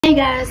Hey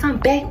guys, I'm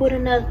back with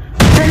another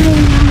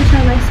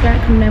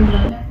subscribe, comment down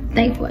below.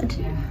 Thanks for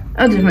watching.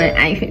 I'm just playing,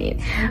 I ain't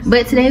finished.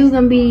 But today we're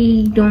gonna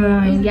be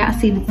doing, y'all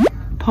see the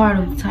part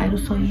of the title,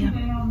 so yeah.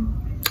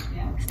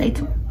 Stay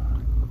tuned.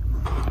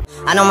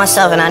 I know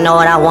myself and I know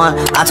what I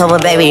want. October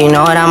baby, you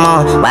know what I'm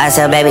on.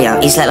 YSL baby,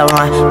 I'm East Laurent.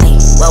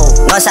 Whoa,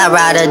 Northside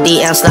rider,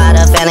 DM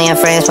slider, family and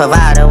friends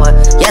provider. What?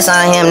 Yes,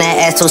 I'm him, that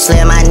ass too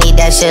slim. I need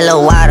that shit a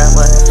little wider.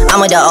 But I'm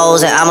with the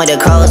O's and I'm with the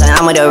crows and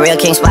I'm with the real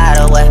King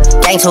Spider. What?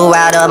 Gang too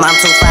riled up, I'm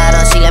too fired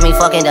up. She let me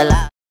fucking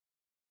delight.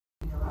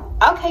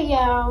 Okay,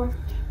 y'all.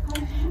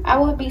 I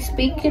will be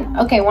speaking.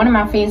 Okay, one of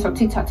my fans from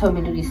TikTok told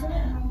me to do this,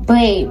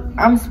 but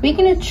I'm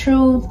speaking the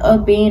truth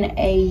of being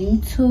a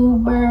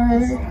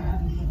YouTuber.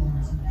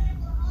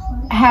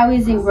 How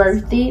is it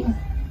worth it?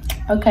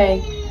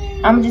 Okay,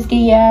 I'm just give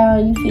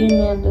y'all, you feel me,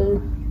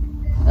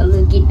 a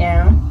little get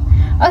down.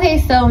 Okay,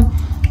 so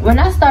when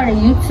I started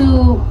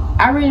YouTube,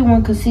 I really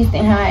wasn't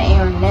consistent how I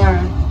am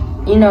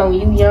now. You know,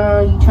 you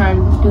young, you trying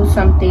to do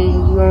something,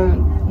 you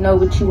don't know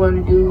what you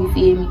want to do, you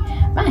feel me?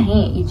 My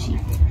hand itchy.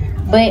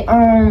 But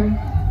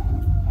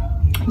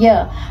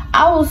yeah,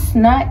 I was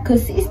not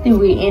consistent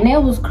with it, and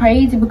that was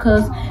crazy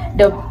because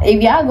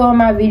if y'all go on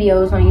my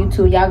videos on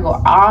YouTube, y'all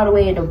go all the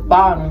way at the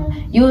bottom,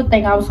 you would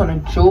think I was on a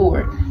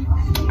Jordan.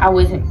 I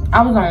wasn't.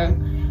 I was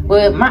on,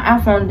 well, my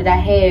iPhone that I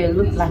had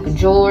looked like a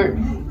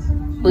Jordan,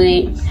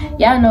 but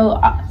y'all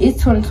know it's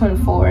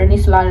 2024 and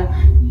it's a lot of,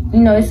 you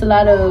know, it's a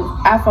lot of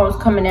iPhones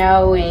coming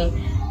out and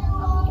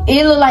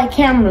it look like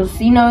cameras,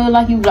 you know,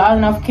 like you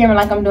vlogging off camera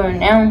like I'm doing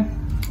now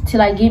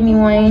till I get me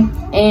one.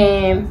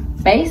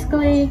 And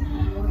basically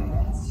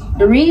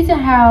the reason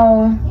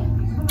how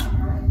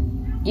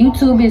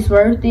YouTube is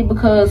worth it,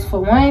 because for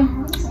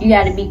one, you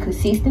got to be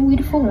consistent with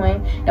it. For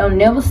one, don't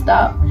never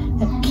stop,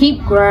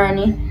 keep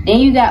grinding. Then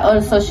you got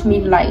other social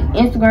media like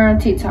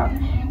Instagram, TikTok.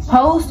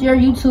 Post your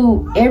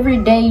YouTube every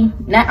day.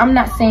 Now, I'm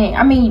not saying,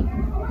 I mean,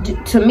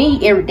 to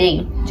me, every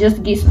day, just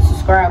to get some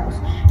subscribers.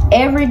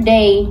 Every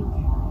day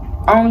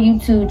on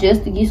YouTube,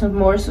 just to get some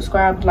more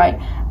subscribers. Like,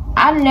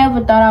 I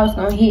never thought I was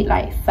gonna hit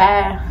like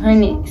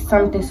 500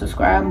 something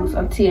subscribers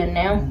until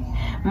now.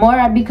 More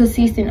I be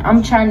consistent,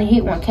 I'm trying to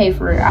hit 1K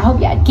for real. I hope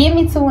y'all give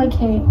me to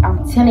 1K.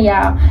 I'm telling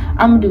y'all, I'm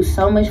gonna do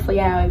so much for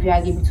y'all if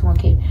y'all give me to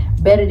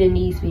 1K. Better than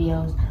these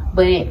videos.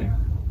 But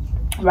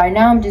right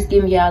now I'm just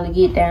giving y'all a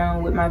get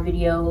down with my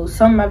videos.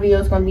 Some of my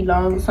videos gonna be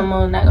longer, some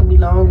of them not gonna be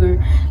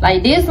longer.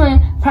 Like this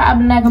one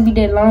probably not gonna be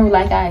that long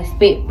like I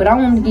expect. But I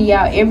want to give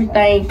y'all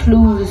everything,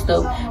 clues and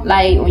stuff.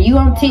 Like when you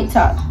on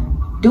TikTok,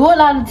 do a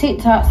lot of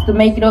TikToks to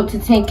make it up to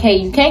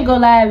 10K. You can't go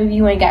live if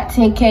you ain't got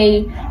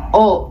 10K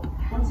up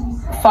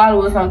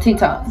followers on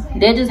TikTok.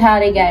 That's just how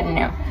they got it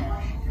now.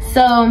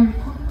 So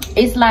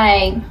it's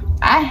like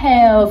I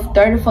have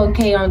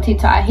 34K on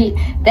TikTok.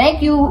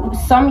 Thank you,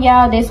 some of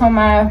y'all that's on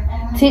my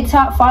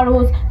TikTok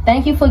followers.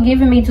 Thank you for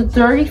giving me to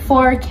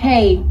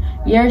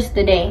 34K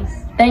yesterday.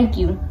 Thank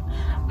you.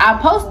 I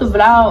posted a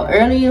vlog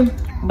earlier,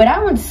 but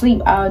I went to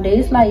sleep all day.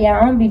 It's like, yeah,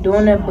 I don't be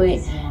doing that, but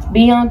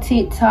be on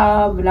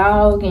TikTok,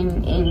 vlog,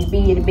 and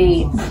be in the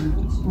bed.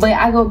 But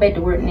I go back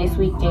to work next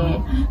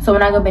weekend. So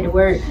when I go back to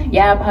work,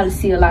 y'all probably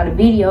see a lot of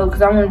video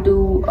because I want to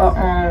do,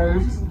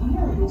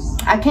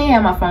 I can't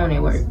have my phone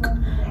at work.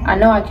 I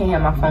know I can't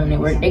have my phone at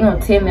work. They're going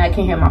to tell me I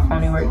can't have my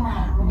phone at work.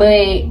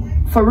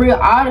 But for real,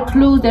 all the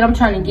clues that I'm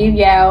trying to give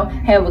y'all,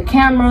 have a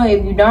camera.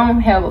 If you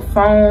don't have a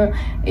phone,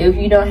 if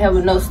you don't have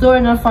enough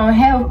storage on the phone,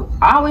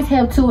 always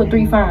have 2 or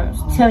 3 phones.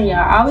 I'm telling y'all,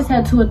 I always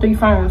have 2 or 3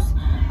 phones.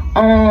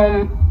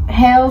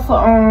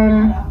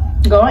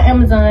 Go on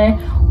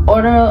Amazon,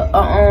 order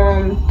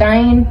a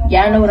thing.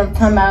 Y'all know what I'm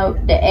talking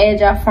about, the add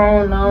your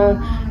phone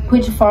on,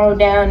 put your phone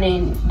down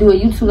and do a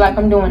YouTube like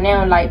I'm doing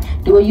now. Like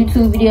do a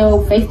YouTube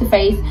video face to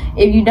face.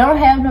 If you don't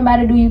have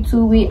nobody to do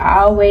YouTube with, I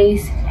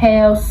always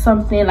have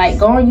something. Like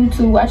go on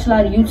YouTube, watch a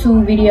lot of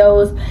YouTube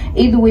videos,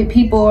 either with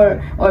people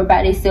or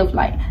by themselves.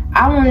 Like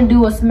I want to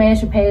do a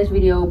smash or pass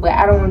video, but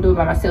I don't want to do it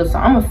by myself, so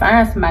I'm gonna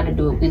find somebody to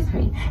do it with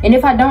me. And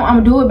if I don't, I'm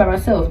gonna do it by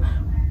myself.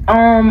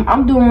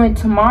 I'm doing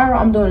tomorrow,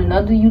 I'm doing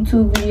another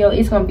YouTube video.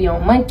 It's gonna be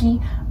on Monkey.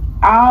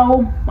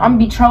 I'm gonna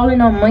be trolling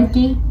on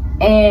Monkey,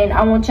 and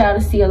I want y'all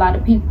to see a lot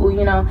of people,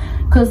 you know,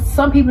 because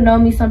some people know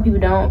me, some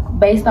people don't,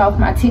 based off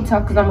my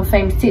TikTok, because I'm a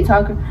famous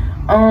TikToker.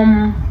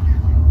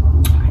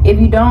 If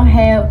you don't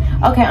have,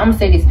 okay, I'm gonna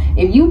say this,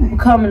 if you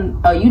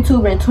become a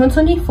YouTuber in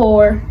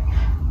 2024,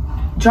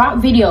 drop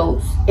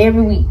videos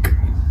every week.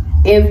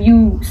 If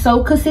you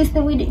so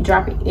consistent with it,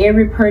 drop it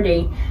every per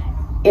day,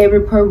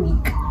 every per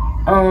week.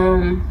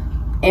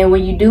 And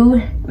when you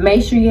do,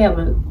 make sure you have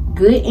a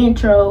good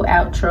intro,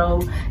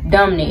 outro,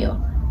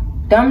 thumbnail,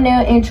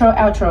 intro,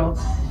 outro.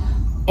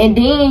 And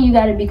then you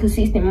got to be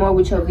consistent more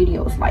with your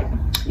videos. Like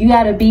you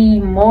got to be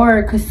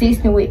more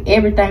consistent with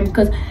everything,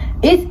 because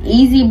it's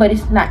easy, but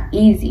it's not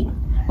easy.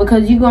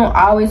 Because you gonna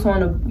always want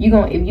to,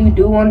 if you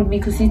do want to be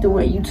consistent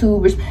with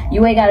YouTubers,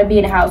 you ain't gotta be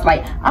in the house.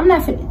 Like I'm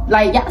not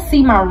like, y'all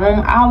see my room,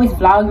 I always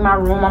vlog in my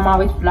room. I'm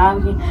always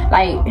vlogging.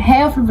 Like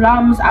half of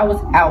vlogmas I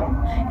was out,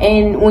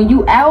 and when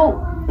you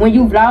out, when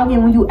you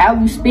vlogging, when you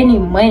out, you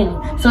spending money.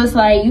 So it's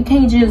like you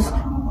can't just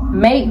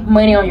make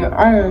money on your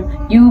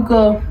own. You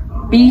could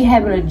be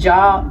having a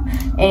job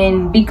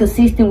and be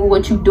consistent with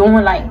what you're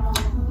doing. Like,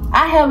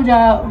 I have a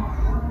job,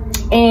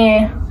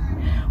 and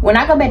when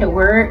I go back to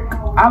work,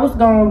 I was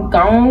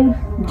gonna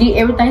get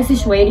everything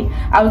situated.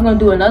 I was gonna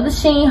do another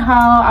Shein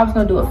haul. I was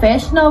gonna do a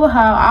Fashion Nova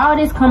haul. All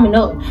this coming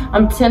up.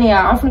 I'm telling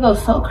y'all, I'm gonna go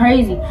so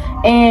crazy.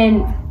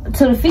 And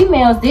to the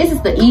females, this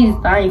is the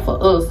easiest thing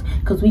for us,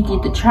 because we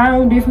get to try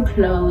on different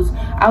clothes.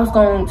 I was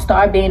gonna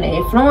start being an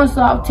influencer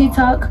off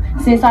TikTok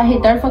since I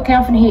hit 34K.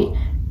 I'm finna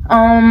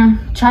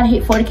hit try to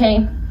hit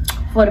 40K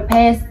for the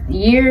past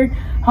year.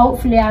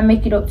 Hopefully I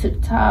make it up to the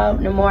top.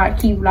 The more I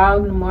keep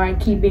vlogging, the more I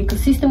keep being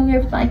consistent with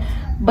everything.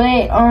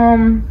 But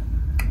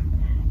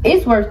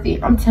it's worth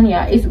it. I'm telling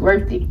y'all, it's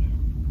worth it.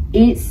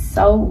 It's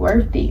so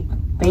worth it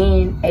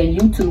being a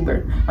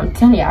YouTuber. I'm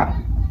telling y'all,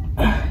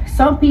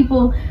 some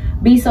people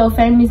be so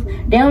famous,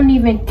 they don't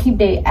even keep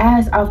their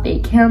eyes off their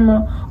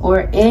camera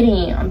or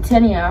editing. I'm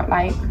telling y'all,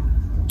 like,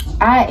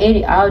 I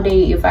edit all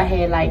day. If I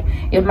had, like,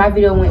 if my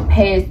video went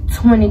past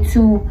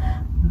 22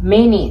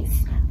 minutes,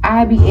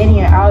 I'd be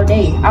editing all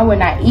day. I would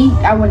not eat,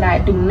 I would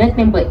not do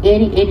nothing but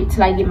edit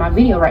till I get my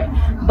video right.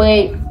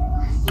 But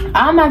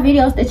all my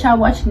videos that y'all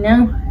watching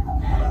now,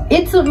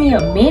 it took me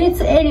a minute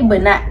to edit,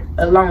 but not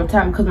a long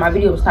time, because my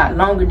videos are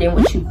longer than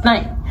what you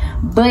think.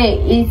 But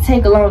it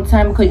take a long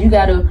time because you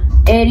gotta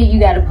edit, you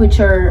gotta put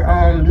your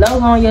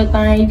logo on your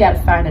thing, you gotta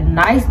find a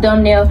nice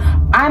thumbnail.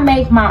 I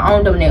make my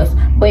own thumbnails,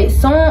 but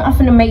soon I'm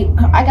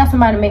finna I got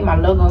somebody to make my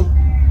logo.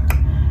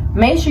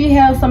 Make sure you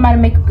have somebody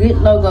make a good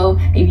logo.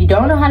 If you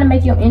don't know how to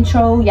make your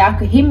intro, y'all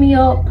could hit me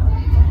up.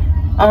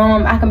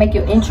 I can make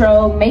your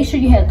intro. Make sure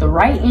you have the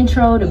right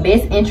intro, the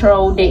best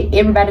intro that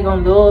everybody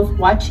gonna love.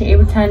 Watch it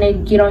every time they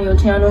get on your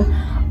channel.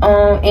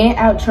 And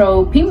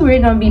outro. People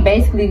really don't be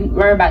basically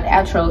worrying about the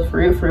outros for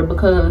real,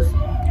 because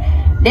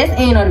that's the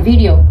end of the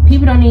video.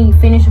 People don't even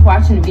finish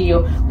watching the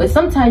video, but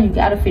sometimes you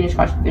gotta finish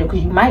watching the video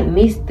because you might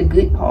miss the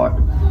good part.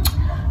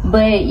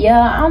 But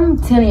yeah, I'm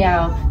telling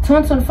y'all,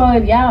 2024,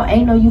 if y'all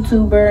ain't no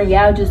YouTuber,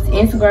 y'all just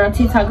Instagram,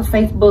 TikTok,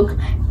 Facebook,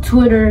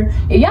 Twitter,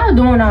 if y'all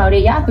doing all that,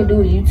 y'all could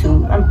do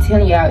YouTube. I'm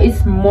telling y'all,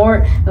 it's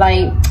more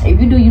like, if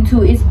you do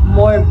YouTube, it's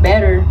more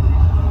better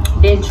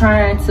than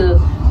trying to,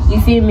 you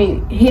feel me,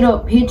 hit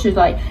up pictures.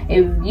 Like,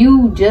 if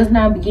you just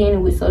now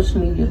beginning with social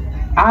media,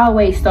 I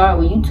always start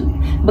with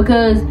YouTube,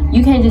 because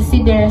you can't just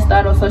sit there and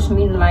start on social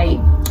media like,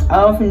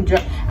 oh,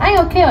 I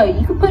don't care.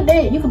 You can put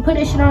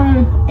that shit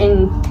on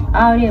and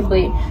all that,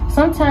 but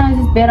sometimes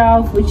it's better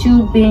off with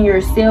you being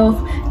yourself,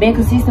 being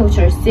consistent with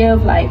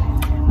yourself. Like,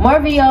 more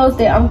videos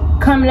that I'm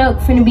coming up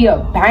finna be a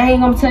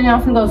bang. I'm telling you,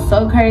 I'm finna go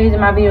so crazy.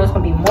 My videos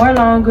gonna be more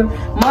longer,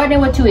 more than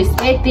what you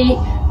expected.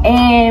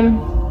 And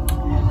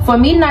for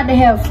me not to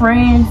have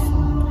friends,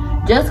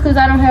 just because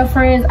I don't have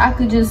friends, I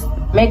could just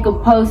make a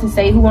post and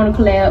say who want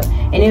to collab,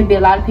 and there'll be a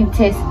lot of people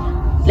text,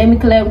 let me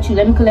collab with you,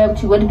 let me collab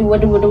with you, what to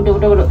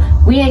do.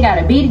 We ain't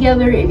gotta be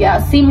together. If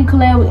y'all see me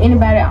collab with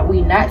anybody,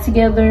 we not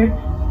together,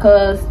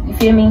 because you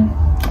feel me,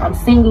 I'm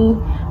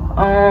single.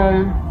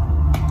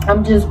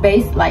 I'm just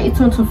like, it's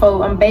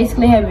 2024. I'm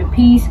basically having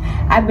peace.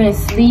 I've been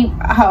asleep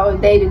all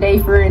day today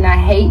for real, and I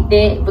hate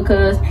that,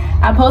 because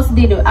I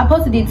posted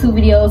two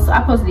videos. So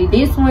I posted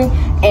this one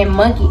and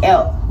Monkey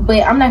Out,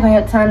 but I'm not gonna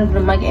have time to do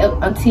the Monkey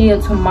Out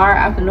until tomorrow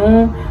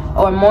afternoon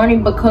or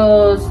morning,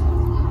 because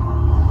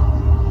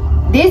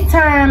this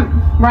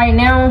time right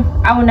now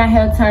I will not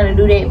have time to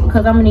do that,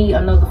 because I'm gonna need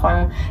another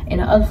phone and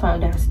the other phone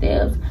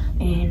downstairs,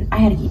 and I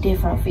gotta get that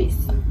phone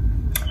fixed.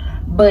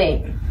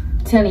 But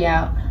telling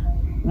y'all,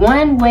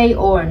 one way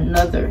or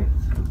another,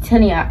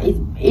 telling y'all,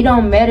 it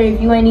don't matter if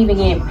you ain't even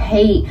getting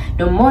paid.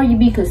 The more you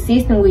be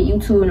consistent with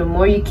YouTube, the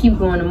more you keep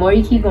going,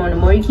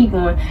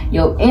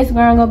 your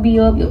Instagram gonna be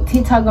up, your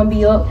TikTok gonna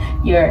be up,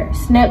 your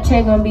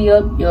Snapchat gonna be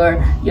up, your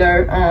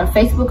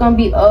Facebook gonna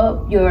be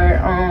up,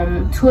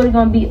 your Twitter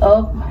gonna be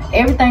up,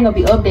 everything gonna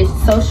be up. That's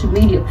social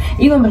media.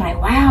 You're gonna be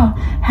like, wow,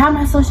 how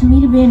my social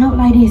media been up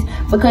like this?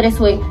 Because that's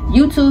what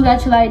YouTube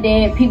got you like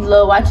that. People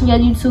love watching your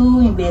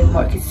YouTube. You've been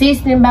more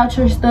consistent about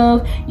your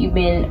stuff. You've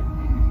been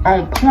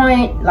on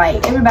point.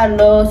 Like, everybody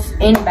loves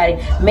anybody,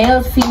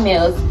 males,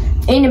 females,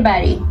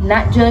 anybody,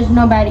 not judge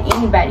nobody,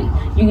 anybody.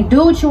 You can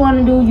do what you want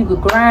to do. You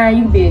could grind,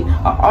 you could be an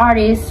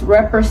artist,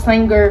 rapper,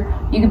 singer,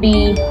 you could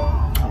be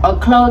a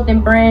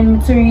clothing brand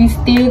material. You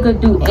still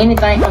could do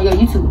anything on your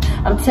YouTube.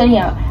 I'm telling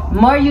y'all,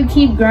 the more you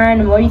keep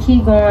grinding, the more you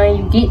keep going,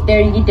 you get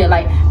there.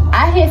 Like,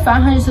 I hit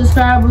 500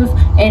 subscribers,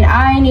 and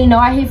I didn't even know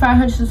I hit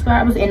 500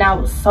 subscribers, and I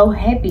was so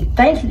happy.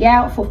 Thank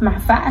y'all for my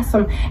 5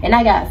 and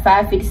I got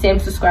 557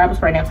 subscribers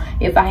right now.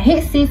 If I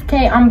hit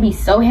 6K, I'm gonna be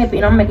so happy,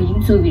 and I'm gonna make a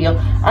YouTube video.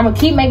 I'm gonna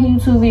keep making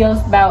YouTube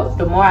videos about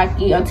the more I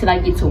get until I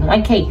get to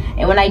 1K.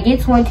 And when I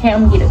get to 1K,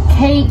 I'm gonna get a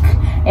cake,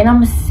 and I'm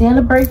gonna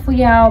celebrate for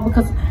y'all,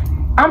 because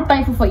I'm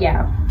thankful for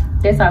y'all.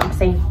 That's all I'm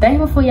saying.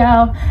 Thankful for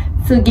y'all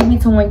to get me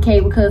to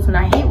 1K, because when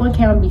I hit 1K,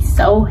 I'm gonna be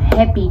so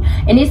happy.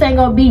 And this ain't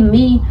gonna be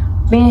me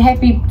being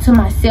happy to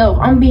myself.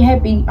 I'm gonna be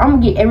happy. I'm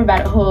gonna get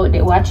everybody a hug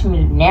that watching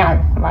me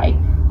now. Like,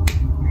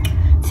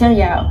 tell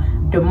y'all,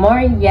 the more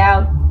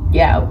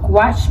y'all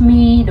watch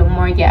me, the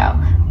more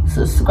y'all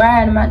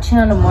subscribe to my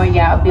channel, the more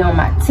y'all be on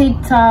my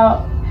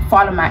TikTok,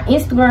 follow my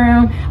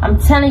Instagram. I'm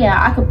telling y'all,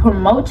 I could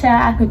promote y'all,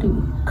 I could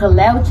do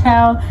collab with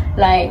y'all.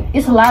 Like,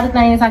 it's a lot of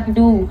things I can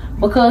do,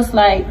 because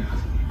like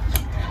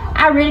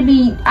I really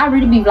be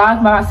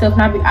vlogging by myself,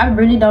 and I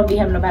really don't be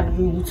having nobody to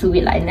do YouTube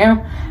it. Like,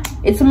 now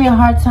it took me a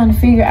hard time to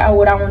figure out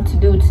what I want to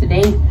do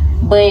today,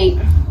 but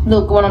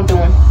look what I'm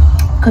doing.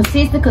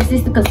 Consistent.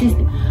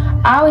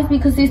 Always be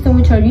consistent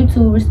with your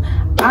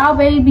YouTubers.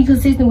 Always be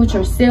consistent with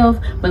yourself.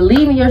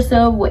 Believe in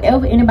yourself.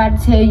 Whatever anybody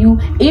tell you,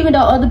 even though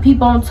other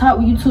people on top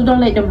of you too, don't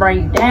let them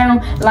bring you down.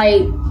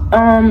 Like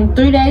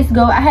 3 days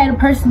ago, I had a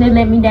person that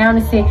let me down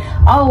and said,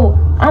 "Oh,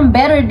 I'm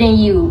better than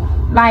you."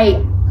 Like,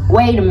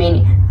 wait a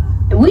minute.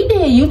 We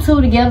did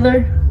YouTube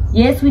together.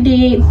 Yes, we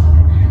did.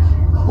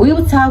 We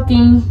were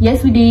talking.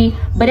 Yes, we did.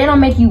 But that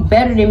don't make you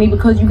better than me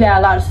because you got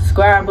a lot of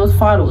subscribers,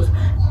 followers.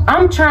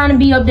 I'm trying to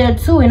be up there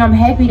too, and I'm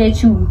happy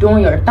that you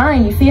doing your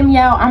thing. You feel me,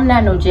 y'all? I'm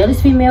not no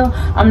jealous female.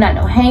 I'm not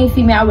no hang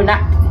female. I would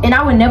not, and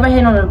I would never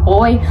hate on a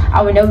boy.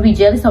 I would never be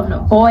jealous of no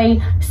boy,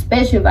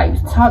 especially if I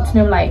used to talk to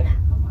them. Like,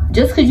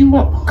 just cause you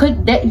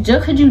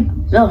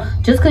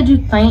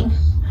think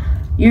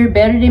you're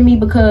better than me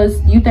because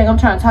you think I'm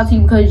trying to talk to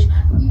you, because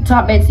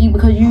talk back to you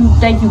because you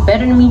think you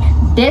better than me.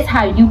 That's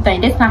how you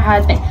think. That's not how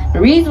I think. The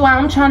reason why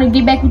I'm trying to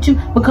get back with you,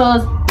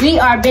 because we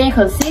are being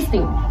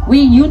consistent.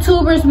 We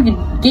YouTubers, we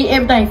can get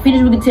everything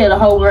finished. We can tell the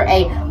whole world,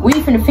 hey, we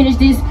finna finish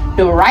this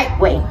the right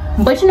way.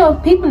 But you know,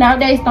 people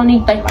nowadays don't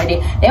even think like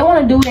that. They want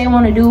to do what they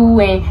want to do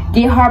and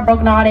get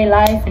heartbroken all their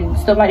life and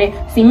stuff like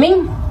that. See me,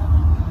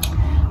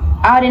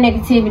 all the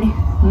negativity,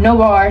 no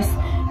bars.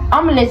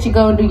 I'm gonna let you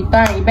go and do your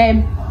thing,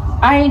 baby.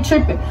 I ain't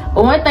tripping.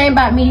 But one thing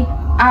about me,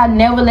 I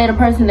never let a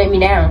person let me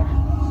down.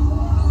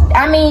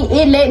 I mean,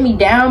 it let me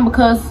down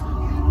because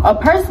a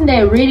person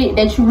that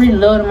you really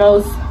love the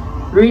most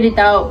really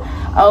thought,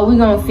 oh, we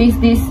gonna fix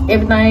this,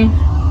 everything.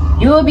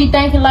 You'll be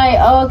thinking like,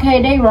 oh,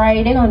 okay, they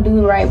right, they gonna do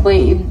it right. But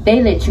if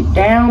they let you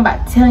down by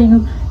telling you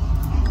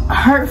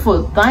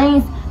hurtful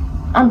things,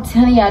 I'm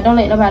telling y'all, don't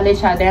let nobody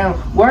let y'all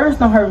down. Words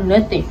don't hurt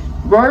nothing.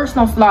 Words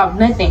don't solve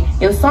nothing.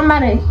 If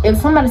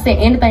somebody say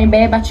anything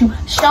bad about you,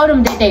 show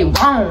them that they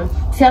wrong.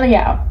 Tell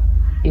y'all,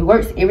 it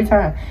works every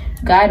time.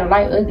 God don't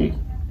like ugly.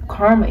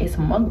 Karma is a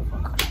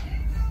motherfucker.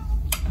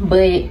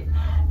 But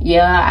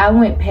yeah, I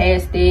went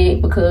past that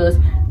because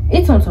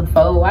it's on some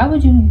foe. Why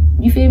would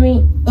you feel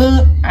me?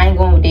 I ain't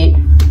going with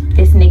that.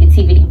 That's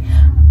negativity.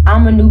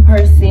 I'm a new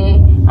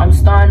person. I'm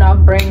starting off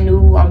brand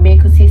new. I'm being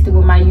consistent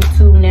with my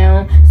YouTube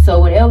now. So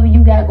whatever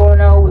you got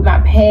going on with my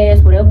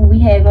past, whatever we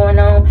had going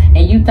on,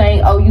 and you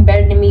think, oh, you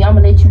better than me, I'm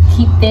gonna let you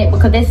keep that,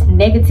 because that's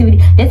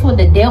negativity. That's what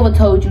the devil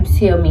told you to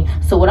tell me.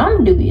 So what I'm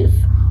gonna do is,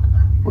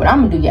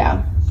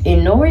 y'all,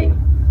 ignore it,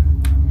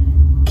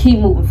 keep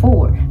moving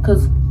forward.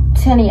 Because I'm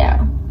telling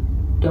y'all,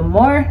 the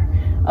more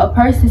a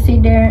person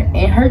sit there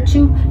and hurt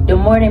you, the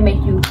more they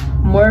make you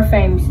more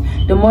famous,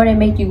 the more they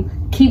make you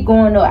keep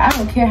going up. I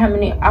don't care how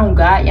many, oh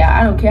God, y'all,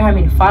 I don't care how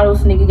many followers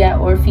nigga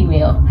got or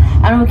female.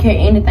 I don't care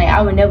anything.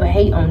 I would never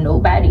hate on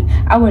nobody.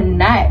 I would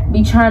not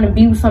be trying to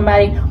be with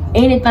somebody,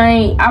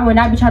 anything. I would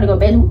not be trying to go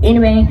back to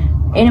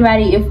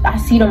anybody if I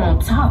see them on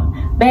top.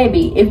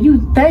 Baby, if you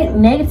think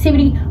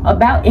negativity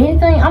about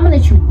anything, I'm gonna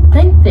let you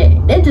think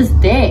that. That's just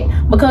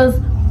that. Because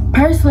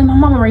personally, my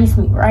mama raised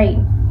me right.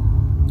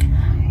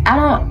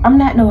 I'm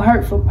not no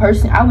hurtful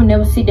person. I would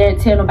never sit there and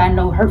tell nobody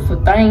no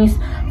hurtful things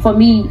for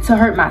me to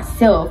hurt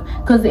myself.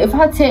 Because if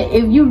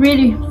you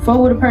really fuck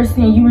with a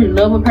person and you really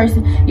love a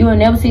person, you will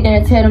never sit there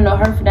and tell them no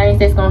hurtful things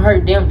that's gonna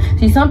hurt them.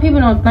 See, some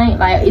people don't think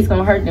like it's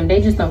gonna hurt them.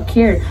 They just don't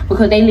care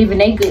because they live in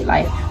their good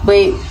life.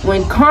 But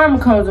when karma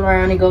comes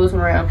around and goes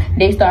around,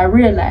 they start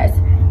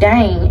realizing,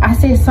 dang, I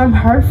said something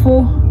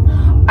hurtful.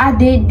 I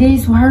did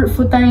this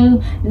hurtful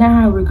thing.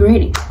 Now I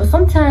regret it. But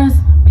sometimes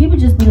people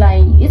just be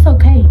like, it's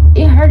okay.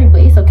 It hurted,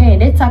 but it's okay.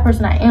 And that type of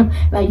person I am.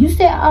 Like, you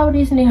said all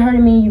this and it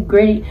hurted me and you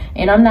regret it.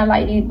 And I'm not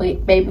like this,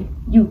 but baby,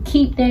 you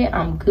keep that.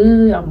 I'm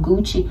good. I'm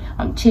Gucci.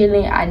 I'm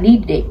chilling. I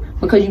need that.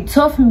 Because you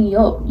toughened me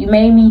up. You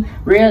made me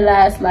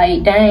realize,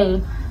 like,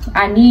 dang,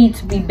 I need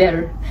to be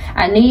better.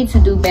 I need to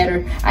do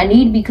better. I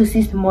need to be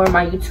consistent more on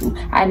my YouTube.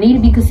 I need to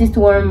be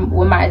consistent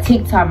with my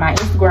TikTok, my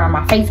Instagram,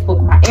 my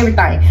Facebook, my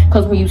everything.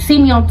 Because when you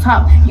see me on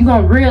top, you're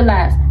going to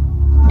realize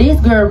this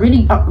girl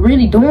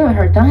really doing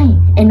her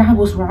thing. And I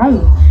was wrong.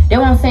 That's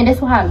what I'm saying. That's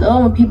why I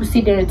love when people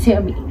sit there and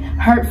tell me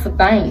hurtful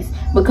things.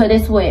 Because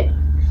that's what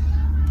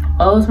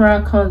goes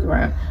around comes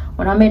around.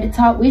 When I'm at the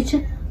top with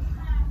you,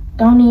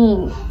 don't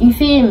even, you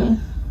feel me?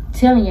 I'm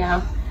telling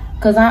y'all.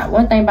 Because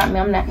one thing about me,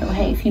 I'm not no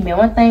hate female.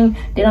 One thing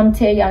that I'm going to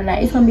tell y'all now,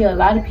 it's going to be a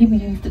lot of people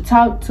you used to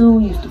talk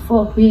to, used to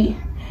fuck with.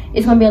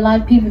 It's going to be a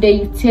lot of people that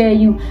you tell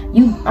you,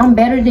 I'm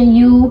better than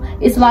you.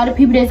 It's a lot of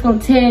people that's going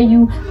to tell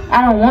you,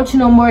 I don't want you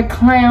no more,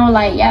 clown.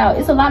 Like, y'all,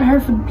 it's a lot of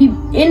hurtful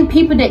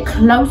people that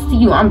close to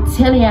you. I'm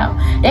telling y'all,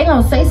 they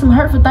going to say some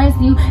hurtful things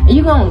to you,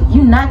 and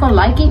you're not going to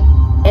like it.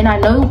 And I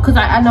know, because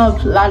I know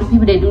a lot of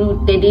people that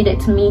did that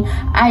to me.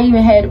 I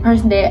even had a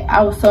person that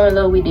I was so in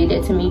love with did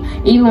that to me.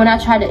 Even when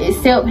I tried to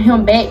accept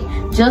him back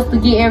just to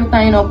get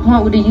everything on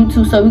point with the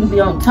YouTube so we could be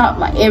on top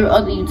like every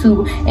other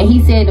YouTuber, and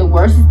he said the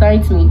worstest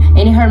thing to me,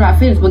 and it hurt my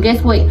feelings. But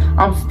guess what?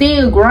 I'm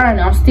still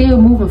grinding. I'm still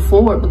moving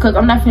forward, because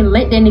I'm not finna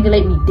let that nigga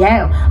let me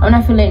down. I'm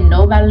not finna let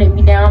nobody let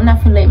me down. I'm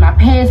not finna let my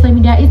past let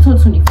me down. It's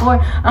 2024.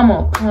 I'm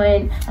on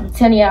point. I'm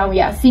telling y'all, when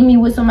y'all see me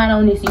with somebody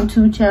on this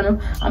YouTube channel,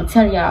 I'm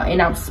telling y'all,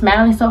 and I'm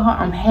smiling so hard.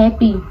 I'm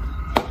happy.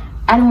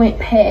 I done went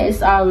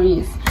past all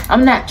this.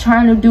 I'm not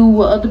trying to do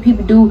what other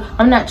people do.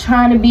 I'm not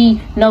trying to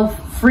be no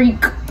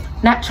freak.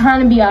 Not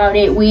trying to be all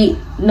that with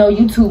no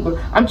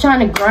YouTuber. I'm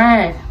trying to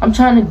grind. I'm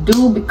trying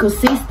to be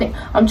consistent.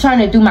 I'm trying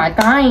to do my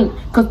thing.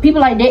 Because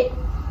people like that,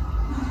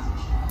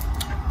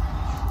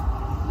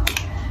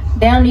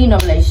 they don't need no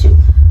relationship.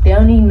 They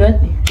don't need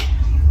nothing.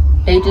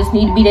 They just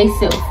need to be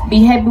themselves.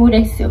 Be happy with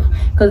themselves.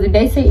 Because if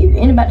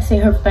anybody say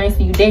hurtful things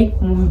to you,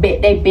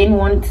 they been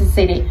wanting to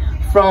say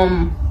that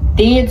from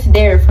there to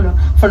there, from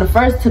the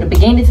first to the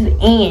beginning to the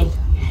end.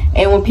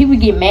 And when people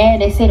get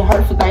mad, they say the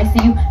hurtful things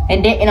to you,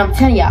 and I'm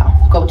telling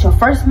y'all, go with your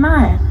first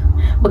mind,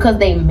 because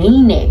they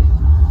mean it.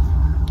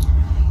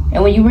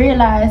 And when you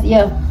realize,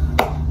 yeah,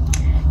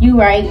 you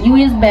right, you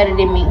is better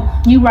than me,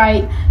 you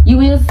right,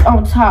 you is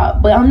on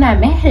top, but I'm not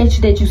mad at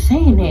you that you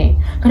saying that.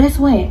 Because that's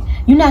what,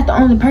 you're not the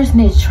only person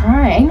that's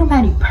trying. Ain't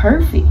nobody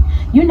perfect.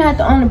 You're not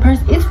the only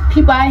person. It's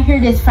people out here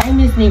that's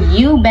famous than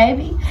you,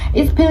 baby.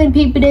 It's plenty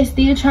people that's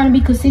still trying to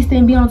be consistent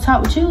and be on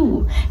top with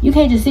you. You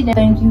can't just sit there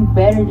and think you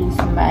better than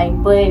somebody.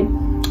 But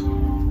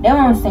that's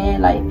what I'm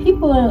saying. Like,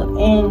 people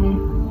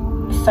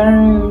in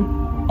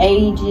certain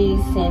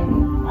ages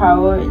and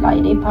power,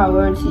 like, their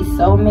priorities is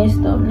so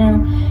messed up now.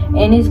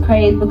 And it's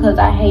crazy because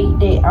I hate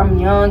that I'm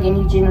young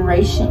in this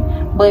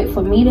generation. But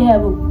for me to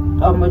have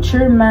a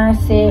mature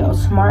mindset, a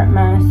smart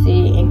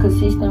mindset, and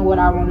consistent with what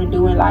I want to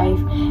do in life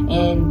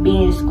and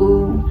be in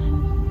school,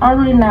 I'm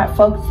really not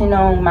focusing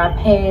on my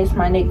past,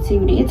 my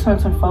negativity. It's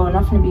 2024 and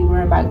I'm gonna be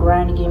worried about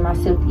grinding, getting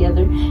myself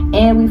together,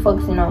 and we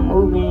focusing on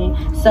moving.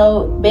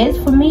 So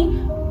best for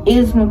me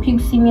is when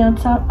people see me on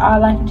top,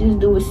 all I can just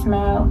do is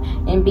smile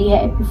and be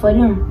happy for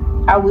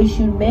them. I wish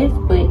you the best,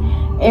 but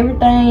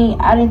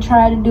everything I didn't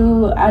try to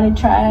do, I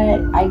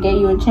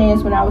gave you a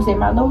chance when I was at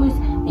my lowest,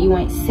 and you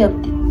ain't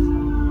accepted.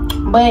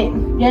 But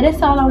yeah,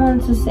 that's all I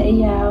wanted to say,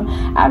 y'all.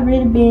 I've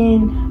really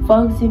been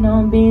focusing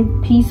on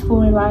being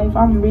peaceful in life.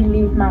 I'm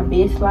really living my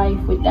best life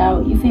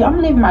without, you feel,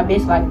 I'm living my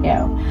best life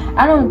now.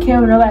 I don't care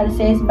what nobody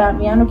says about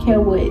me. I don't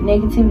care what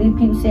negativity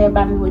people say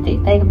about me, what they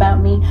think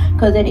about me,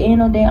 because at the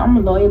end of the day, I'm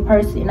a loyal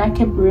person, and I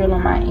kept real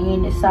on my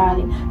end and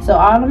solid. So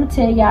all I'm gonna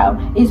tell y'all,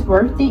 it's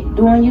worth it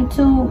doing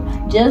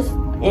YouTube. Just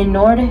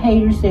ignore the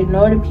haters,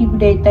 ignore the people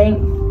that think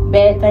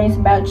bad things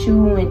about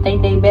you and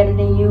think they better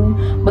than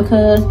you,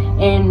 because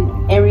in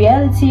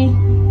reality,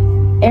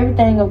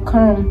 everything gonna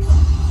come,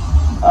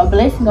 a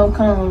blessing gonna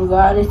come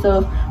regardless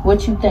of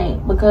what you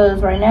think.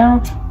 Because right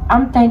now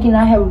I'm thinking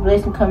I have a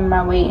blessing coming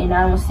my way and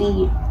I don't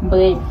see it.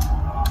 But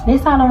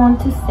that's all I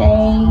want to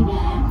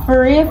say.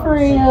 For real,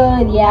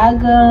 y'all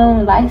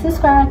go like,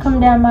 subscribe,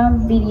 comment down my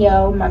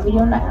video. My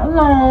video not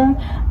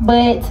long,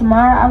 but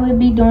tomorrow I will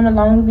be doing a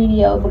long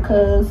video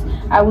because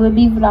I will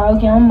be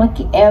vlogging on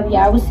Monkey App.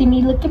 Y'all will see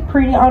me looking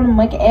pretty on the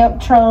Monkey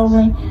App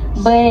trolling.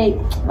 But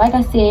like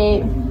I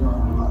said,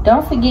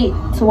 don't forget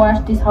to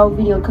watch this whole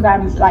video, because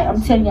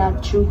I'm telling y'all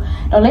the truth.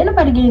 Don't let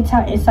nobody get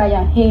inside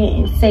y'all head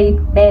and say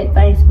bad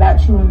things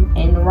about you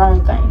and the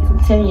wrong things. I'm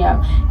telling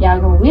y'all, y'all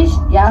gonna wish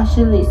y'all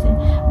should listen.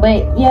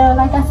 But yeah,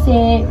 like I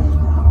said,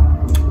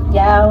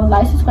 y'all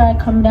like, subscribe,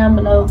 comment down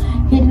below,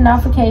 hit the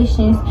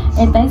notifications,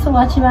 and thanks for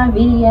watching my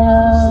video.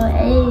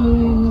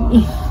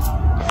 Hey.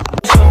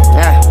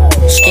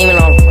 Scheming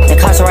on,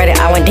 incarcerated,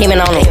 I went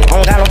demon on it. I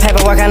don't got no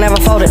paperwork, I never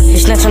folded. You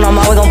snitching on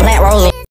my, we gon' plant roses.